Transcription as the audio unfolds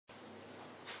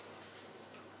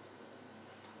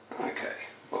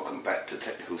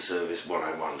Technical Service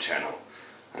 101 channel.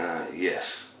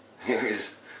 Yes, here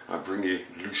is, I bring you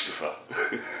Lucifer,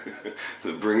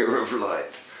 the bringer of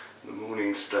light, the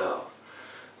morning star.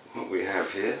 What we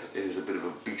have here is a bit of a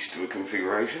beast of a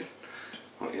configuration.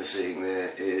 What you're seeing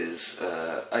there is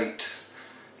 8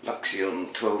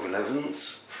 Luxeon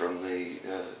 1211s from the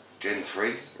Gen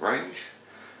 3 range.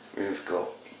 We've got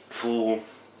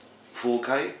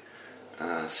 4K,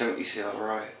 70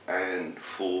 CRI and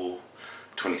 4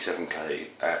 27K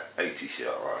at 80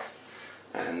 CRI,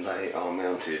 and they are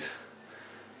mounted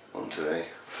onto a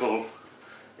full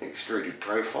extruded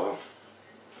profile,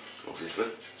 obviously,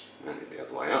 mounted the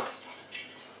other way up.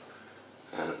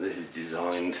 This is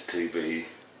designed to be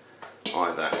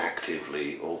either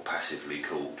actively or passively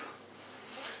cooled.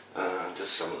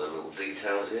 Just some of the little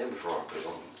details here before I put it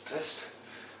on the test.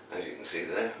 As you can see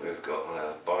there, we've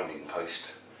got binding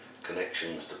post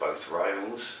connections to both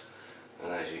rails,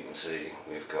 and as you can see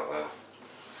we've got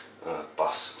a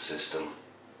bus system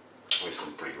with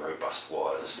some pretty robust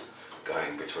wires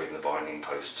going between the binding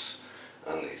posts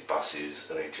and these buses,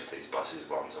 and each of these buses,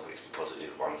 one's obviously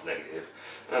positive, one's negative,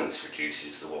 and this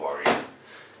reduces the wiring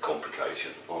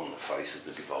complication on the face of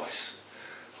the device.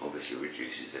 Obviously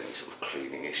reduces any sort of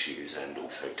cleaning issues and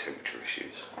also temperature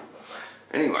issues.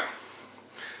 Anyway,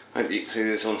 hope you can see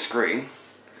this on screen.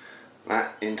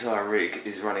 That entire rig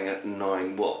is running at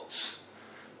 9 watts.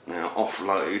 Now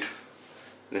offload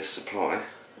this supply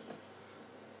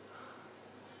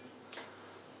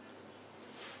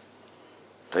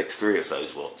takes 3 of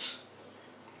those watts.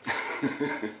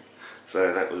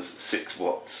 So that was 6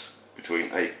 watts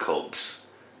between 8 cobs,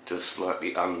 just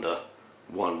slightly under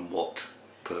 1 watt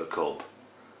per cob.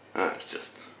 That's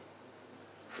just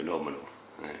phenomenal.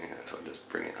 There you go, if I just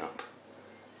bring it up.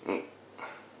 Oh,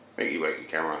 wakey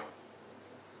camera.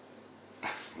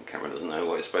 The camera doesn't know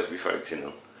what it's supposed to be focusing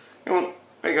on. Come on,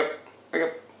 wake up, wake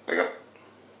up, wake up.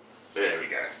 There we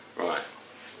go, right.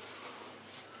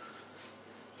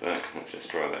 So let's just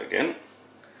try that again.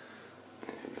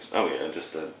 Oh yeah,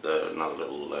 just another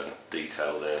little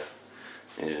detail there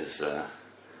is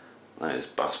those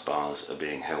bus bars are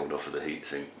being held off of the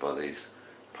heatsink by these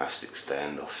plastic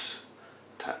standoffs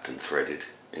tapped and threaded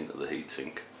into the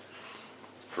heatsink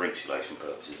for insulation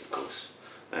purposes, of course.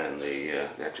 And the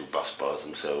actual bus bars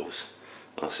themselves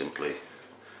are simply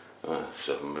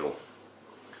 7mm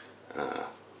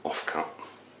offcut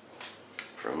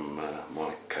from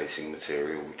my casing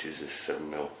material, which is this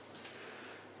 7mm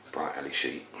bright alley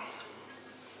sheet.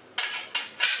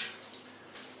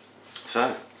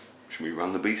 So, should we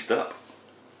run the beast up?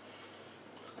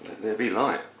 Let there be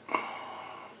light.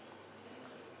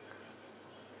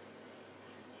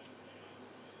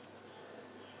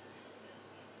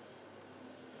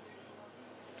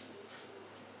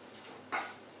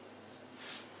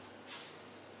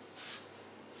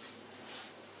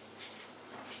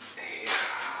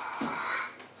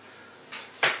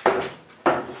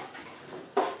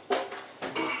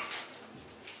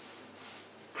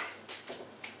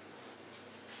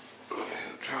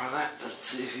 Try that, let's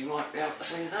see if you might be able to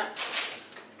see that.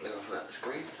 Look off that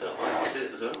screen so I can see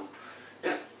it as well.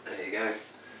 Yep, there you go.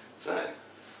 So,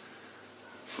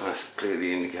 that's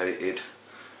clearly indicated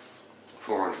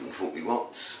 440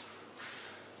 watts,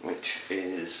 which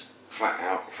is flat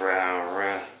out for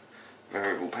our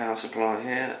variable power supply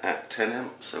here at 10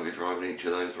 amps. So we're driving each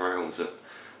of those rails at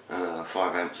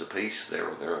 5 amps a piece, there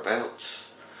or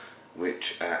thereabouts,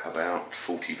 which at about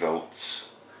 40 volts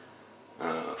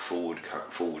forward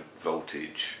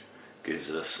voltage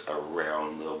gives us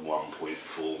around the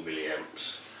 1.4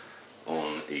 milliamps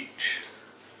on each.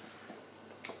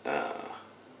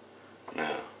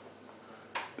 Now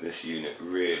this unit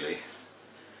really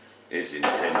is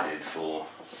intended for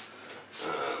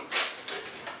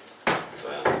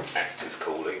active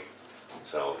cooling,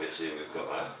 so obviously we've got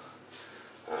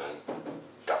a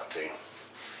ducting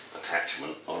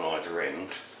attachment on either end.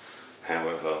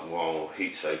 However, while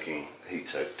heat soak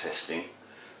testing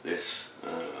this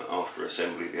after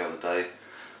assembly the other day,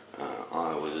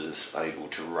 I was able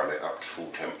to run it up to full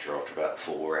temperature after about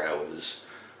 4 hours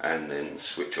and then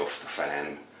switch off the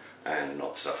fan and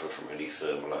not suffer from any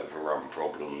thermal overrun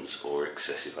problems or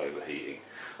excessive overheating.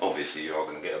 Obviously you are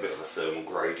going to get a bit of a thermal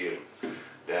gradient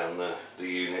down the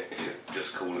unit if you're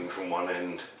just cooling from one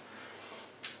end.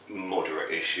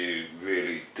 Moderate issue,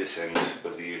 really this end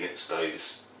of the unit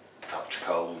stays touch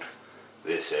cold.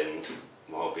 This end,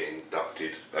 while being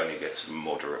ducted, only gets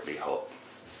moderately hot.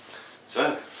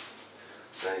 So,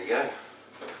 there you go.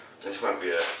 This won't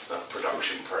be a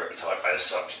production prototype as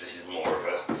such, this is more of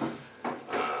a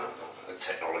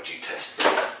technology test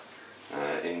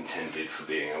intended for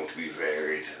being able to be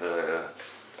varied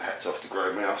hats off to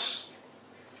Grey Mouse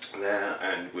there,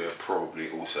 and we're probably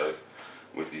also,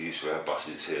 with the use of our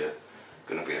buses here,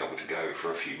 going to be able to go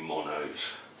for a few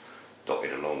monos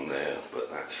dotted along there, but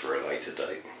that's for a later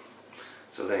date.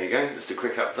 So there you go, just a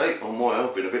quick update on why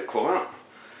I've been a bit quiet.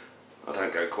 I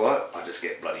don't go quiet, I just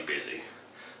get bloody busy.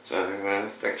 So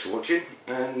thanks for watching,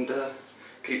 and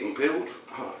keep them peeled.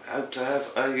 I hope to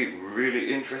have a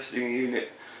really interesting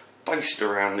unit based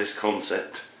around this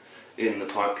concept in the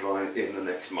pipeline in the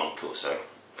next month or so.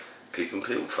 Keep them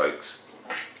peeled, folks.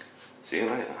 See you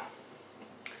later.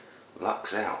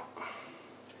 Lux out.